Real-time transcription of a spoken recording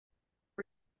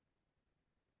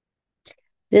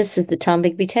This is the Tom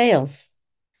Bigby Tales.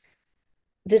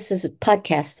 This is a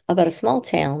podcast about a small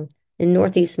town in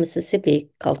northeast Mississippi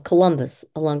called Columbus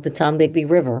along the Tom Bigby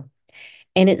River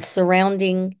and its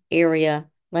surrounding area,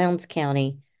 Lowndes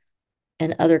County,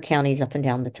 and other counties up and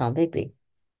down the Tom Bigby.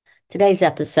 Today's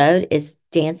episode is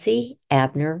Dancey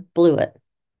Blewett.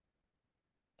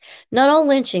 Not all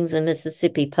lynchings in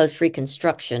Mississippi post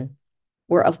Reconstruction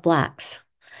were of blacks.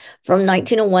 From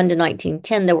 1901 to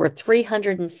 1910, there were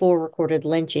 304 recorded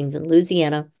lynchings in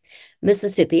Louisiana,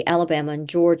 Mississippi, Alabama, and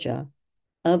Georgia.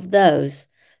 Of those,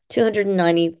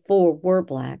 294 were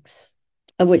blacks,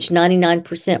 of which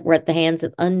 99% were at the hands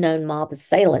of unknown mob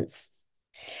assailants.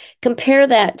 Compare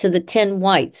that to the 10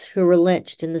 whites who were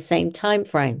lynched in the same time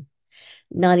frame.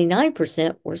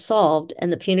 99% were solved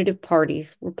and the punitive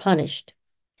parties were punished.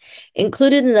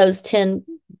 Included in those 10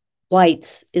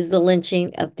 whites is the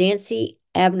lynching of Dancey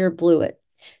Blewett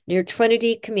near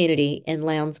Trinity Community in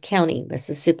Lowndes County,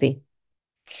 Mississippi.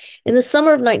 In the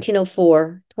summer of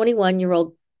 1904,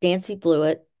 21-year-old Dancey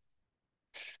Blewett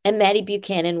and Maddie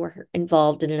Buchanan were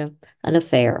involved in an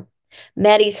affair.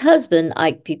 Maddie's husband,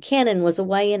 Ike Buchanan, was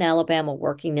away in Alabama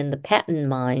working in the Patton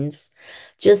mines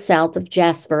just south of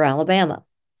Jasper, Alabama.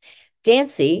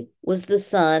 Dancey was the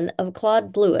son of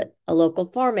Claude Blewett, a local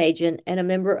farm agent and a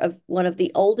member of one of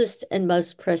the oldest and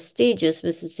most prestigious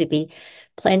Mississippi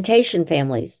plantation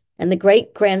families, and the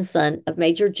great-grandson of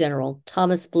Major General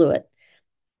Thomas Blewett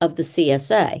of the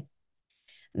CSA.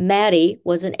 Maddie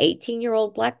was an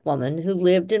 18-year-old black woman who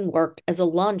lived and worked as a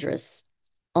laundress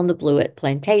on the Blewett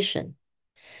plantation.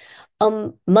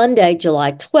 On Monday,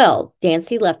 July 12th,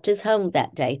 Dancey left his home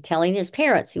that day, telling his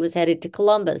parents he was headed to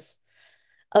Columbus,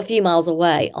 a few miles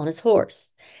away, on his horse.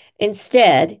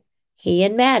 Instead, he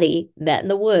and Maddie met in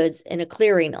the woods in a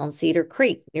clearing on Cedar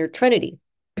Creek near Trinity,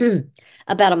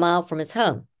 about a mile from his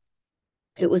home.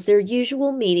 It was their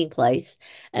usual meeting place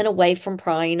and away from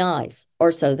prying eyes,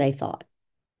 or so they thought.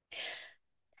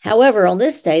 However, on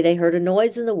this day, they heard a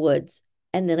noise in the woods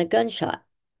and then a gunshot.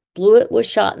 Blewett was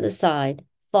shot in the side,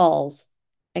 falls,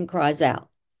 and cries out.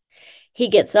 He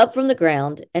gets up from the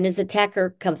ground, and his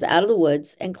attacker comes out of the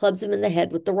woods and clubs him in the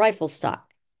head with the rifle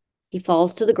stock. He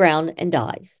falls to the ground and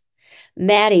dies.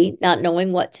 Maddie, not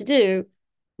knowing what to do,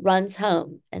 runs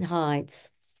home and hides.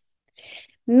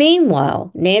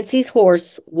 Meanwhile, Nancy's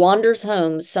horse wanders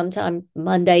home sometime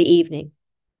Monday evening.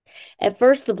 At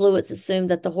first, the Blewetts assumed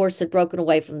that the horse had broken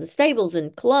away from the stables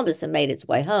in Columbus and made its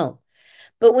way home.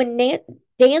 But when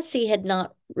Dancey had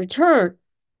not returned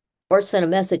or sent a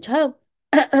message home,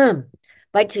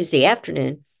 by Tuesday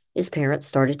afternoon, his parents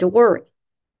started to worry.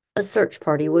 A search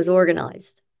party was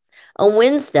organized. On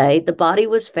Wednesday, the body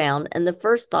was found, and the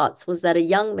first thoughts was that a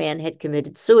young man had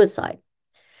committed suicide.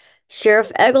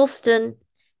 Sheriff Eggleston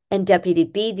and Deputy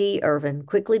B.D. Irvin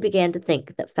quickly began to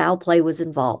think that foul play was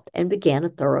involved and began a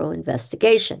thorough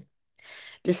investigation.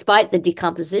 Despite the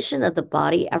decomposition of the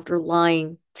body after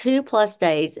lying 2+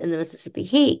 days in the Mississippi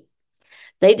heat,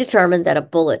 they determined that a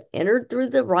bullet entered through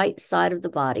the right side of the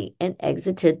body and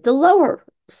exited the lower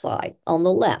side on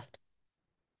the left.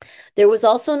 There was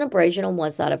also an abrasion on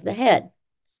one side of the head.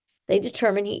 They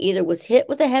determined he either was hit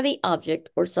with a heavy object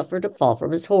or suffered a fall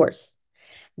from his horse.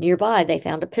 Nearby, they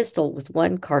found a pistol with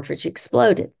one cartridge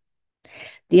exploded.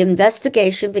 The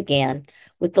investigation began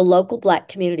with the local black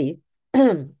community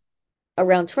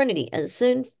around Trinity, and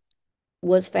soon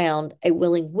was found a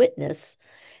willing witness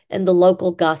in the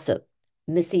local gossip,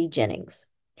 Missy Jennings.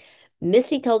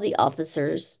 Missy told the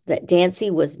officers that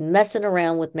Dancey was messing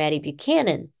around with Maddie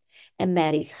Buchanan, and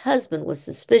Maddie's husband was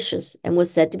suspicious and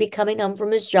was said to be coming home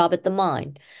from his job at the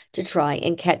mine to try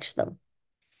and catch them.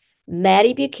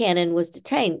 Maddie Buchanan was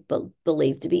detained but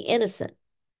believed to be innocent.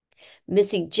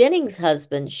 Missy Jennings'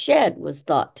 husband, Shed, was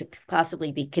thought to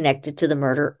possibly be connected to the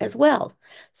murder as well,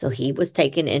 so he was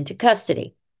taken into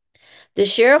custody. The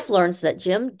sheriff learns that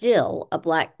Jim Dill, a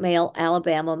black male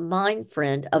Alabama mine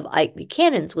friend of Ike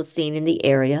Buchanan's, was seen in the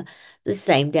area the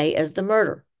same day as the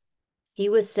murder. He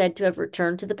was said to have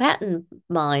returned to the Patton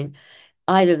mine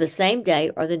either the same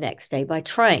day or the next day by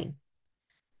train.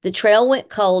 The trail went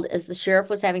cold as the sheriff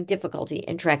was having difficulty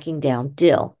in tracking down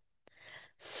Dill.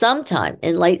 Sometime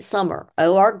in late summer,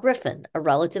 O.R. Griffin, a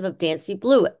relative of Dancey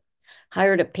Blewett,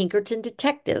 hired a Pinkerton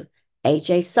detective,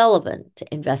 A.J. Sullivan,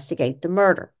 to investigate the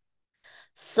murder.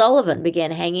 Sullivan began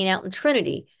hanging out in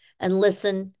Trinity and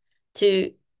listened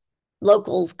to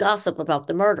locals gossip about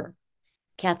the murder.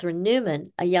 Catherine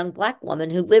Newman, a young black woman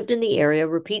who lived in the area,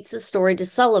 repeats a story to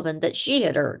Sullivan that she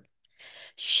had heard.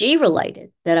 She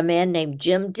related that a man named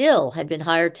Jim Dill had been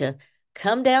hired to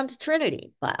come down to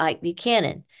Trinity by Ike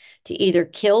Buchanan to either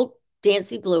kill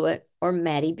Dancey Blewett or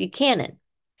Maddie Buchanan.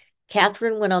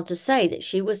 Catherine went on to say that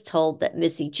she was told that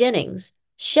Missy Jennings,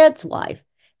 Shed's wife,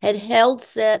 had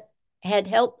had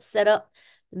helped set up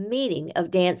the meeting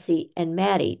of Dancey and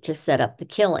Maddie to set up the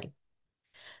killing.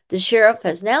 The sheriff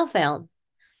has now found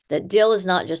that Dill is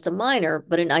not just a minor,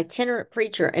 but an itinerant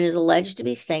preacher and is alleged to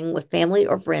be staying with family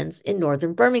or friends in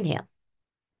northern Birmingham.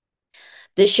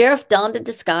 The sheriff donned a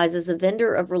disguise as a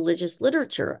vendor of religious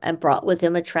literature and brought with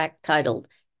him a tract titled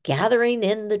Gathering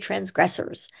in the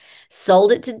Transgressors,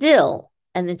 sold it to Dill,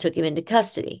 and then took him into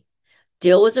custody.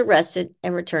 Dill was arrested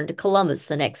and returned to Columbus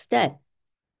the next day.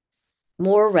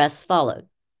 More arrests followed.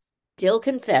 Dill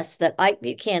confessed that Ike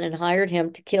Buchanan hired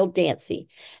him to kill Dancey,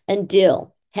 and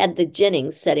Dill had the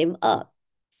Jennings set him up.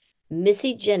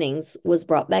 Missy Jennings was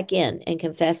brought back in and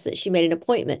confessed that she made an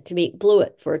appointment to meet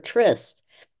Blewett for a tryst,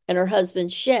 and her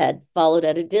husband Shed followed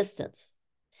at a distance.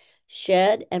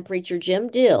 Shed and preacher Jim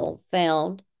Dill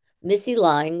found Missy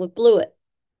lying with Blewett.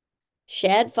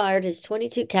 Shad fired his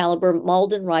 .22 caliber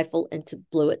Malden rifle into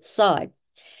Blewett's side.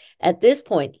 At this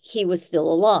point, he was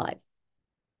still alive.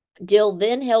 Dill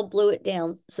then held Blewett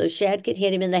down so Shad could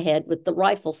hit him in the head with the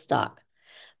rifle stock.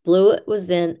 Blewett was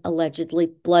then allegedly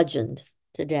bludgeoned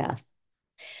to death.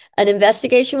 An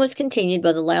investigation was continued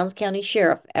by the Lowndes County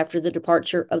Sheriff after the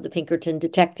departure of the Pinkerton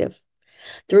detective.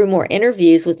 Through more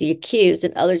interviews with the accused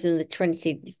and others in the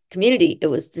Trinity community, it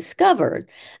was discovered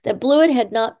that Blewett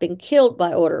had not been killed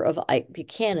by order of Ike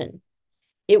Buchanan.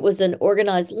 It was an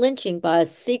organized lynching by a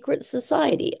secret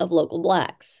society of local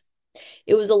blacks.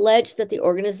 It was alleged that the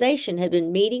organization had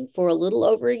been meeting for a little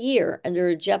over a year, and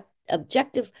their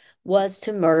objective was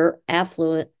to murder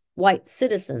affluent white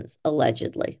citizens,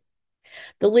 allegedly.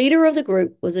 The leader of the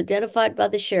group was identified by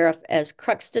the sheriff as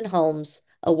Cruxton Holmes,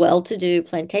 a well-to-do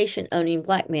plantation-owning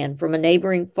black man from a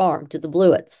neighboring farm to the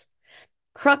Blewetts.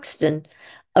 Cruxton,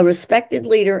 a respected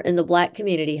leader in the black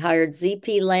community, hired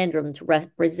Z.P. Landrum to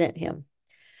represent him.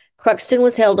 Cruxton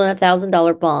was held on a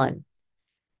 $1,000 bond,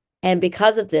 and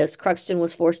because of this, Cruxton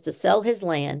was forced to sell his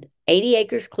land, 80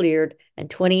 acres cleared and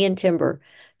 20 in timber,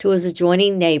 to his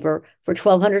adjoining neighbor for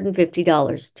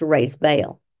 $1,250 to raise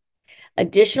bail.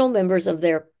 Additional members of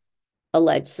their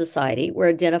alleged society were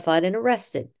identified and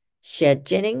arrested: Shed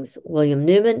Jennings, William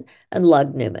Newman, and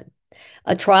Lug Newman.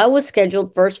 A trial was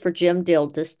scheduled first for Jim Dill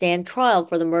to stand trial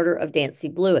for the murder of Dancey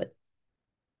Blewett.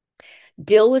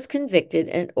 Dill was convicted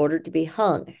and ordered to be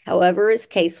hung. However, his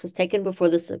case was taken before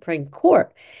the Supreme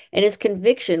Court, and his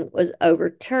conviction was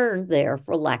overturned there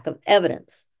for lack of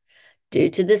evidence. Due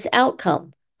to this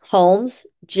outcome, Holmes,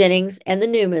 Jennings, and the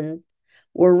Newman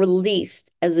were released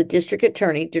as the district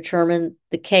attorney determined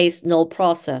the case null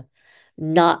prosa,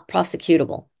 not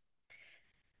prosecutable.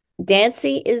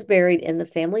 Dancey is buried in the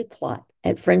family plot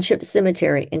at Friendship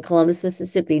Cemetery in Columbus,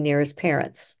 Mississippi, near his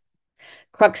parents.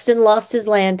 Cruxton lost his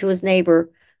land to his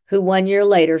neighbor, who 1 year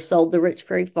later sold the Rich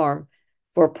Prairie Farm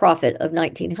for a profit of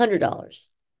 $1,900.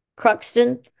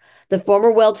 Cruxton, the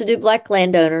former well-to-do black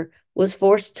landowner, was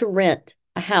forced to rent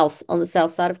a house on the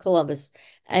south side of Columbus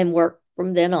and worked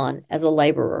from then on as a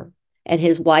laborer, and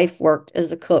his wife worked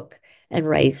as a cook and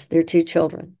raised their 2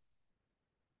 children.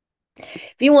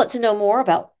 If you want to know more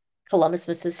about Columbus,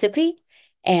 Mississippi,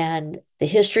 and the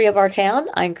history of our town,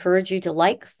 I encourage you to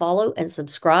like, follow, and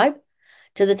subscribe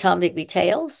to the Tom Bigby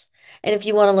Tales. And if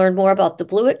you want to learn more about the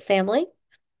Blewett family,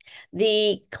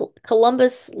 the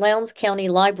Columbus Lowndes County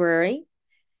Library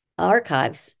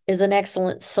Archives is an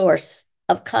excellent source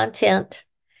of content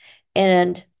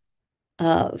and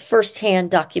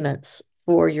firsthand documents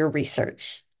for your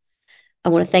research. I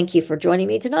want to thank you for joining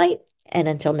me tonight, and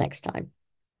until next time.